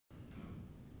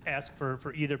ask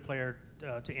for either player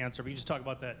to answer, but you just talk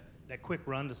about that quick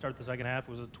run to start the second half.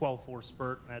 It was a 12-4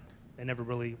 spurt, and that they never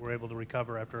really were able to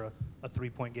recover after a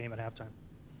 3-point game at halftime.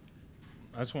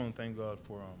 I just want to thank God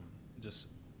for just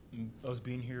us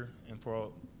being here and for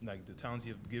all like the talents He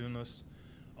have given us.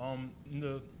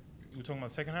 We're talking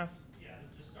about second half. Yeah,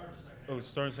 just start the second half. Oh,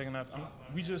 start the second half.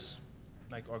 We just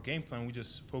like our game plan. We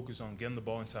just focus on getting the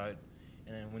ball inside,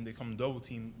 and when they come double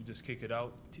team, we just kick it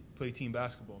out, play team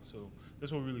basketball. So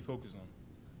that's what we really focus on.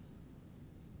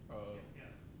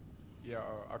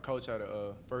 Our coach had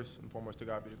first and foremost to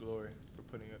God be the glory for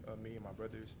putting me and my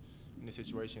brothers in this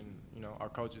situation. You know, our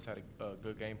coaches had a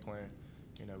good game plan.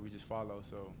 You know, we just follow.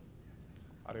 So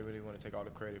I didn't really want to take all the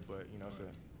credit, but you know,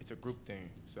 it's a group thing.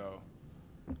 So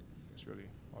that's really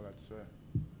all I have to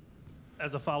say.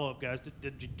 As a follow-up, guys,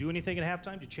 did you do anything at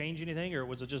halftime? Did you change anything, or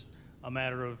was it just a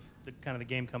matter of the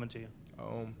game coming to you?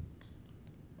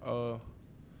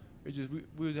 It's just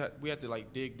we had to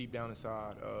like dig deep down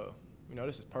inside. You know,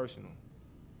 this is personal.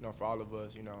 You know, for all of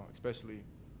us. You know, especially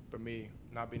for me,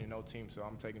 not being in no team, so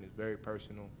I'm taking this very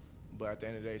personal. But at the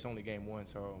end of the day, it's only game one,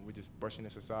 so we're just brushing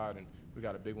this aside, and we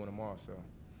got a big one tomorrow. So.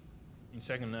 In the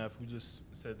second half, we just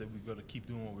said that we got to keep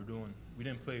doing what we're doing. We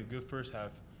didn't play a good first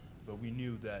half, but we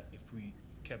knew that if we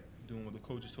kept doing what the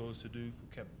coaches told us to do, if we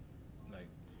kept like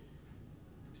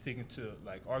sticking to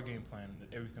like our game plan,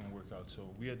 that everything would work out. So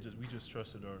we just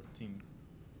trusted our team